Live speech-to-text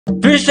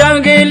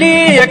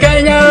Tushangilie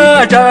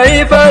Kenya,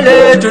 taifa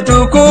letu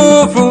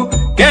tukufu,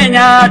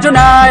 Kenya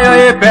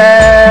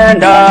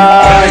tunayoipenda,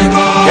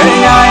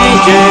 Kenya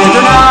nchi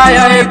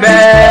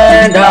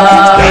tunayoipenda.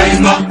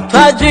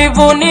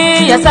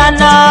 Twajivunia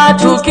sana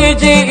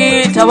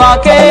tukijiita wa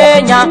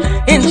Kenya,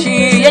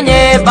 nchi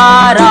yenye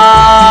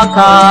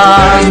baraka,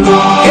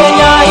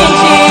 Kenya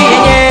nchi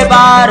yenye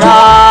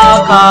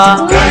baraka.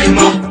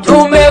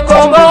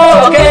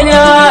 Tumekomboa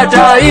Kenya,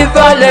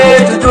 taifa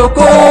letu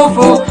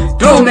tukufu,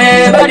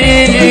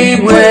 tumebadili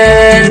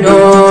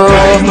mwendo,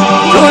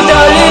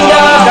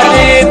 tutalinda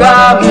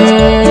katiba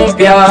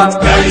mpya.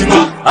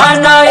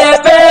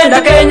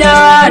 Anayependa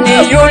Kenya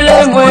ni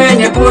yule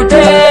mwenye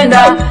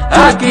kutenda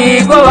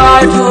haki kwa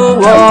watu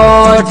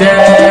wote,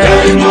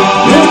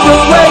 mtu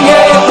mwenye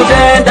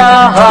kutenda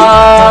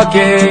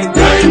haki.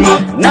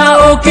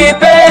 Na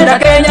ukipenda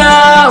Kenya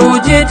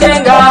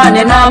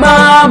ujitengane na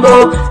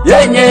mambo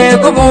yenye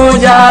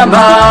kuvunja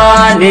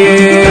amani.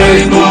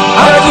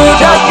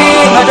 Hatutaki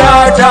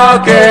matata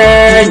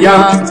Kenya.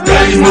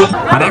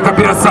 Anaweka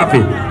pira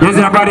safi.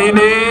 Jezi nambari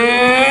 4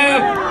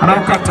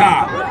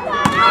 anaukataa.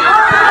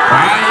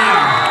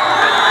 Haya.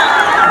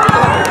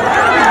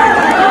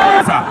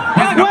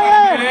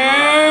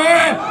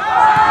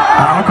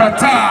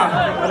 Anaukataa.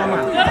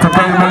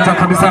 Tutaimaliza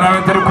kabisa na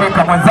wewe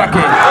kuweka mwanzake.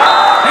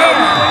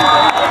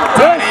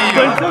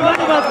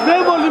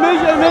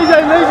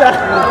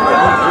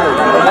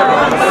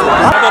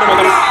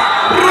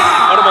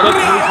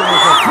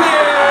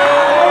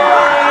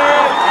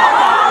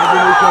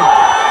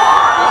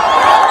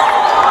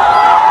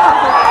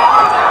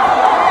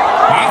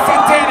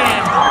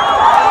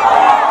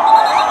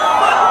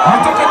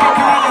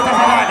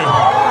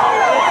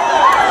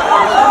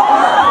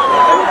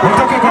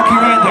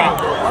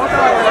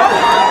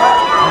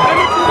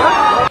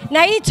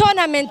 Na hii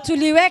tournament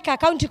tuliweka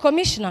county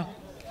commissioner.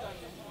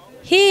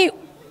 Hii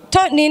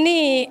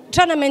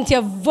tournament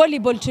ya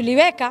volleyball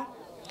tuliweka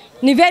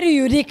ni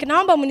very unique.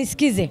 Naomba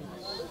mnisikize.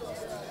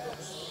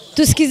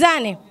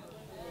 Tusikizane.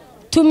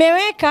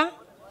 Tumeweka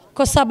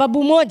kwa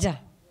sababu moja,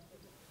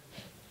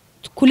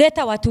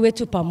 kuleta watu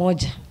wetu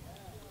pamoja.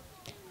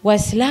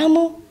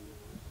 Waislamu,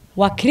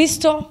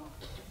 Wakristo,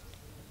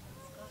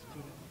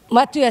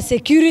 watu ya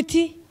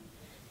security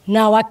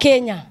na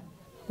Wakenya,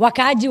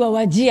 wakaaji wa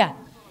Wajia.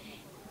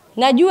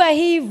 Najua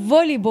hii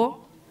volleyball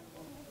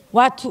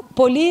watu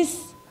police,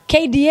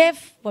 KDF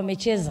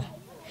wamecheza,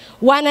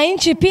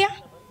 wananchi pia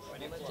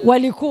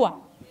walikuwa.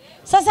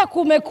 Sasa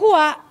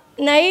kumekuwa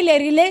na ile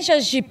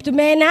relationship,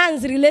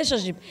 tumeenhance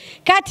relationship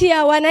kati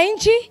ya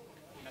wananchi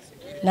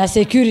na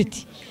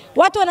security.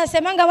 Watu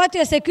wanasemanga watu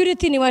ya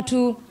security ni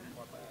watu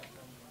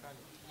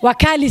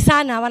wakali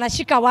sana,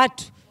 wanashika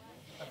watu,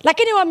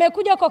 lakini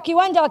wamekuja kwa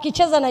kiwanja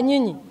wakicheza na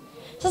nyinyi.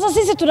 Sasa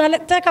sisi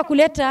tunataka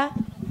kuleta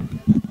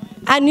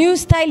a new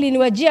style in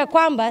Wajia,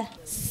 kwamba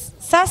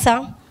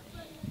sasa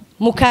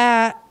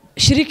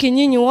mkashiriki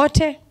nyinyi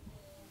wote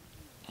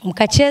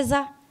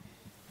mkacheza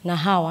na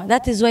hawa.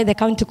 That is why the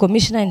county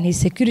commissioner and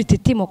his security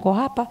team wako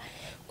hapa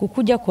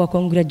kukuja kuwa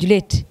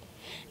congratulate.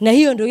 Na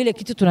hiyo ndio ile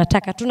kitu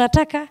tunataka.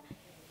 Tunataka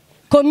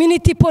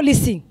community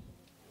policing.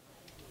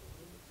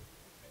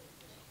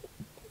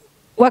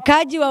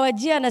 Wakaaji wa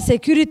Wajia na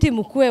security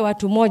mkuwe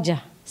watu moja,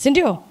 si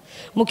ndio?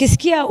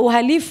 Mkisikia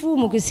uhalifu,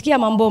 mkisikia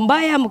mambo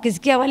mbaya,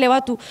 mkisikia wale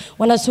watu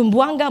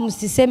wanasumbuanga,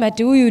 msiseme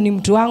ati huyu ni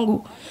mtu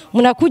wangu.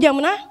 Mnakuja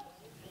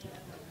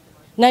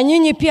na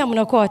nyinyi pia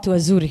mnakuwa watu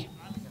wazuri.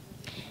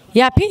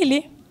 Ya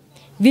pili,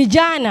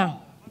 vijana.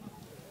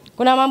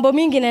 Kuna mambo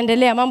mingi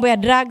inaendelea, mambo ya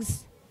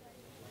drugs,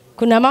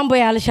 kuna mambo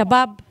ya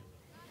Al-Shabaab.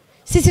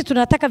 Sisi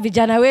tunataka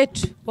vijana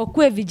wetu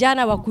wakuwe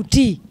vijana wa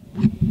kutii.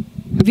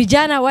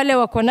 Vijana wale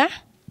wako na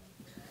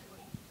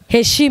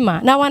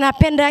heshima na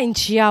wanapenda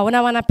nchi yao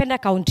na wanapenda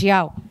kaunti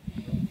yao.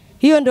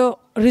 Hiyo ndo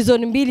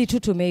reason mbili tu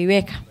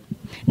tumeiweka.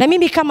 Na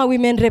mimi kama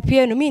women rep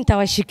yenu, mimi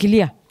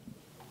nitawashikilia.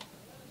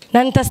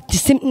 Na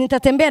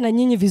nitatembea na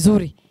nyinyi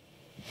vizuri.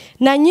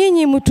 Na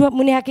nyinyi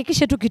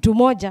mnihakikishe tu kitu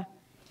moja.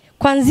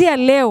 Kuanzia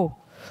leo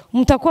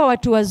mtakuwa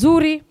watu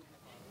wazuri,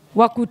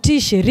 wa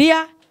kutii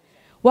sheria,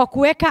 wa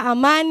kuweka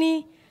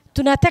amani.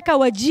 Tunataka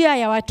Wajia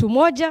ya watu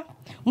moja.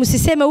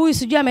 Msiseme huyu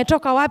sijui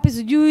ametoka wapi,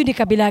 sijui ni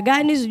kabila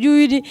gani,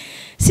 sijui ni...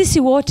 Sisi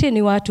wote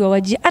ni watu wa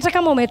Wajia. Hata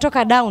kama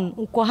umetoka down,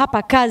 uko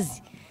hapa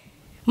kazi,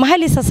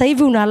 mahali sasa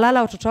hivi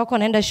unalala, watoto wako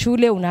wanaenda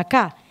shule,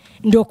 unakaa,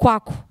 ndio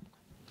kwako.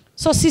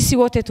 So sisi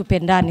wote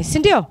tupendane, si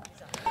ndio?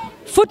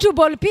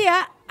 Football pia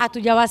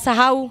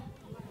hatujawasahau.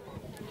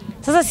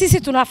 Sasa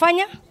sisi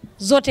tunafanya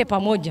zote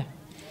pamoja.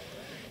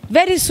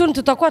 Very soon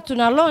tutakuwa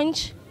tuna launch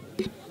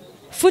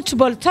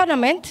football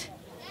tournament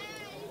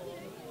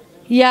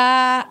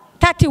ya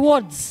 30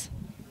 wards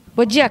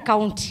Wajia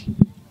County.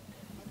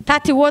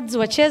 30 wards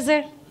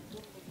wacheze,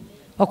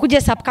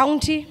 wakuje sub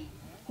county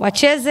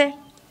wacheze,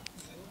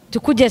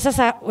 tukuje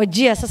sasa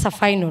Wajia sasa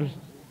final.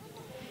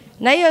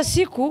 Na hiyo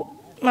siku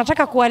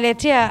nataka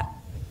kuwaletea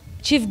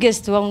chief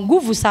guest wa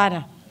nguvu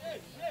sana.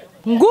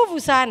 Nguvu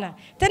sana.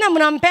 Tena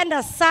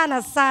mnampenda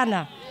sana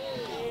sana.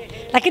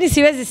 Lakini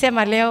siwezi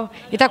sema leo,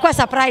 itakuwa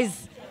surprise.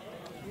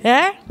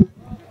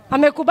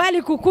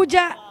 amekubali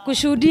kukuja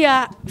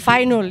kushuhudia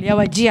final ya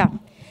Wajir.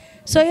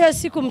 So hiyo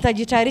siku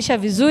mtajitayarisha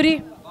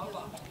vizuri.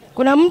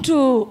 Kuna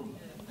mtu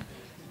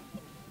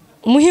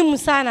muhimu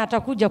sana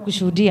atakuja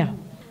kushuhudia.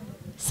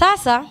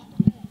 Sasa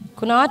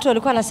kuna watu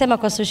walikuwa wanasema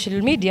kwa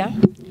social media,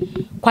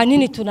 kwa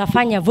nini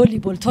tunafanya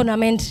volleyball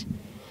tournament?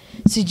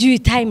 Sijui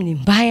time ni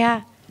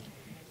mbaya.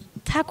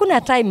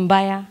 Hakuna time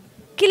mbaya.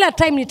 Kila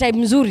time ni time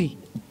nzuri.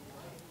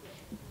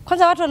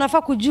 Kwanza watu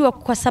wanafaa kujua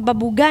kwa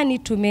sababu gani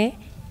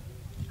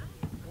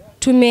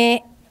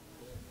tumeweka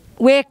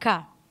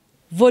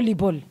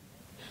volleyball.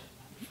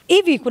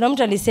 Hivi kuna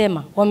mtu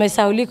alisema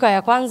wamesaulika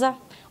ya kwanza,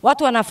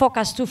 watu wana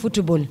focus tu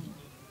football.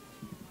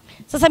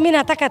 Sasa mimi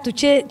nataka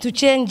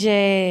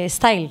tuchange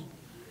style.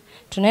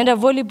 Tunaenda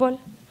volleyball,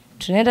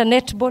 tunaenda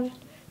netball,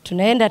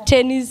 tunaenda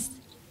tennis,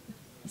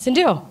 si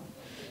ndio?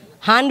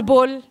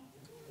 Handball,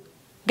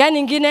 gani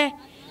ingine?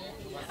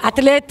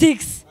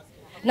 Athletics.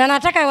 Na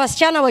nataka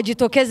wasichana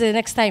wajitokeze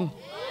next time.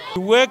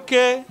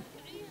 Tuweke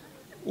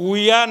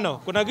uwiano.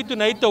 Kuna kitu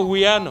naita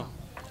uwiano.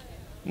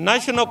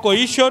 National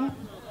cohesion,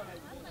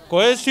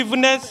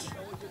 cohesiveness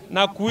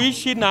na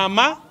kuishi na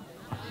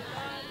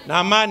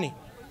amani.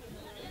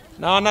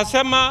 Na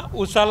wanasema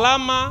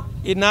usalama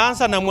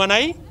inaanza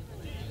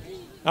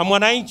na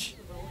mwananchi.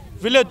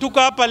 Vile tuko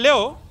hapa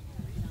leo,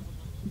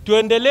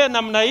 tuendelee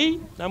namna hii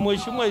na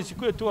mheshimiwa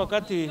isikue tu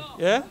wakati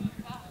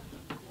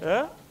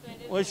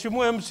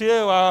mheshimiwa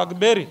MCA wa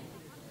Gedi.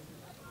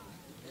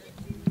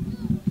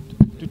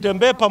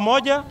 Tutembee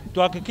pamoja,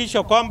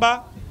 tuhakikisha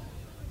kwamba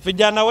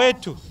vijana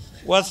wetu,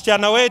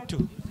 wasichana wetu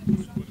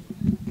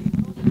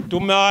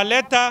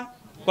tumewaleta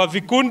kwa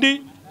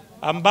vikundi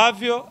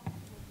ambavyo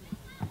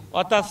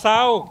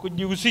watasahau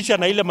kujihusisha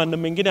na ile mambo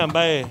mengine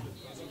ambaye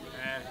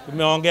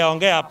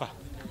tumeongea hapa.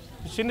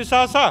 Si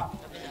sawa sawa?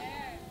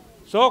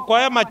 So kwa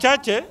haya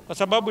machache, kwa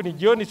sababu ni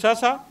jioni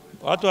sasa,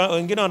 watu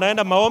wengine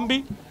wanaenda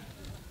maombi.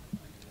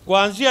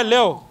 Kuanzia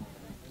leo,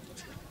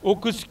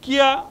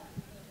 ukisikia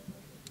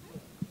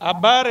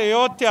habari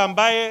yote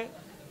ambaye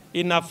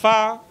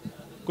inafaa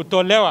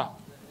kutolewa,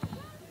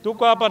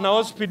 tuko hapa na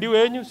OSPD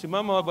wenyu,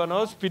 simama hapa na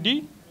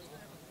OSPD.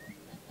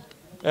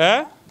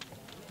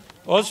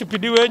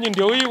 OSPD wenyu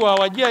ndio huyu wa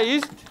Wajir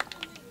East,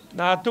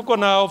 na tuko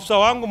na ofisa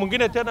wangu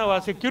mwingine tena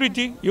wa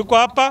security yuko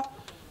hapa.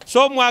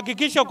 So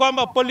muhakikisha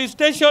kwamba police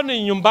station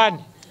ni nyumbani.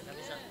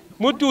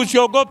 Mtu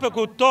usiogope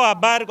kutoa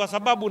habari kwa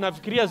sababu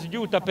unafikiria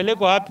sijui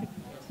utapelekwa wapi.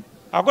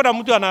 Hakuna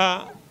mtu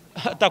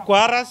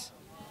atakuharas.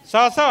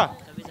 Sawa sawa?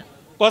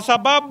 Kwa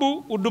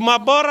sababu huduma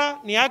bora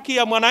ni haki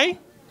ya mwananchi.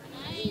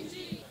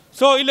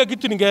 So ile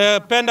kitu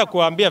ningependa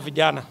kuambia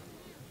vijana.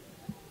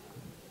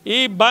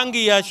 Hii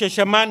bangi ya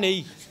sheshamane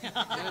hii.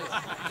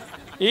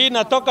 Hii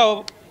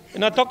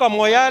inatoka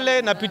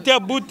Moyale, napitia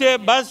Bute,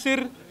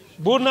 Basir,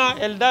 Buna,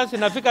 Eldas,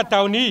 inafika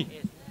town hii.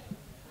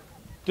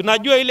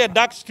 Tunajua ile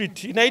dark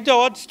street. Inaitwa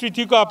what street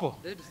iko hapo?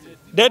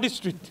 Dead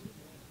street.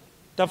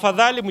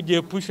 Tafadhali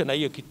mjiepushe na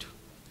hiyo kitu.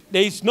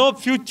 There is no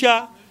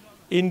future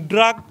in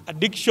drug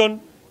addiction.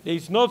 There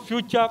is no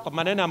future kwa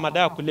maneno ya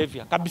madawa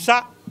kulevya.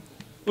 Kabisa.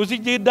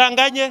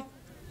 Usijidanganye.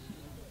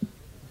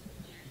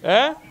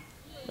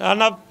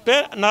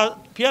 Na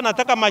pia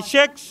nataka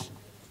masheikhs,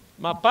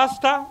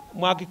 mapasta,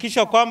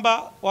 muhakikisha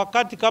kwamba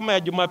wakati kama ya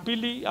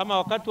Jumapili ama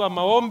wakati wa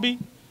maombi,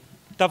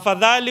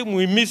 tafadhali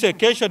muhimize,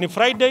 kesho ni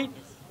Friday,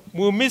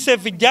 muhimize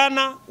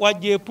vijana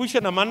wajiepushe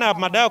na maana ya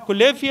madawa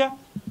kulevya,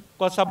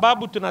 kwa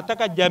sababu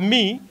tunataka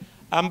jamii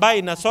ambaye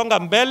inasonga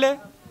mbele,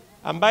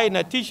 ambaye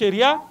inatii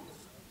sheria,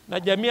 na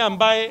jamii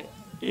ambaye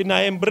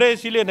ina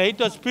embrace ile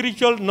inaitwa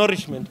spiritual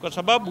nourishment, kwa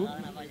sababu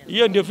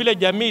hiyo ndio vile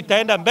jamii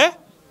itaenda mbele.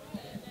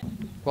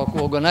 Kwa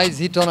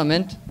kuorganize hii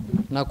tournament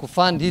na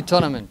kufund hii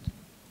tournament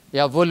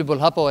ya volleyball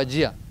hapa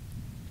Wajir.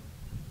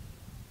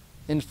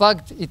 In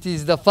fact, it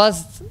is the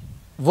first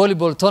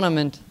volleyball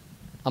tournament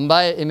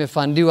ambaye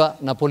imefundiwa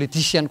na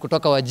politician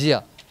kutoka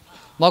Wajir.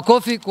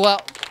 Makofi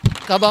kwa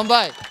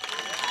Kabambai.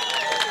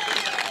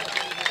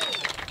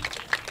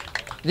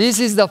 This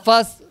is the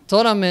first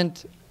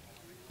tournament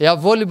ya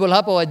volleyball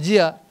hapa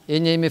Wajir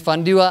yenye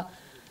imefundiwa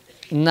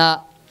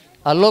na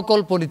a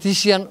local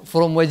politician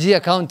from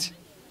Wajir County,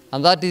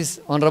 and that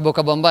is Honorable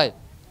Kabambai.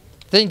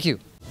 Thank you.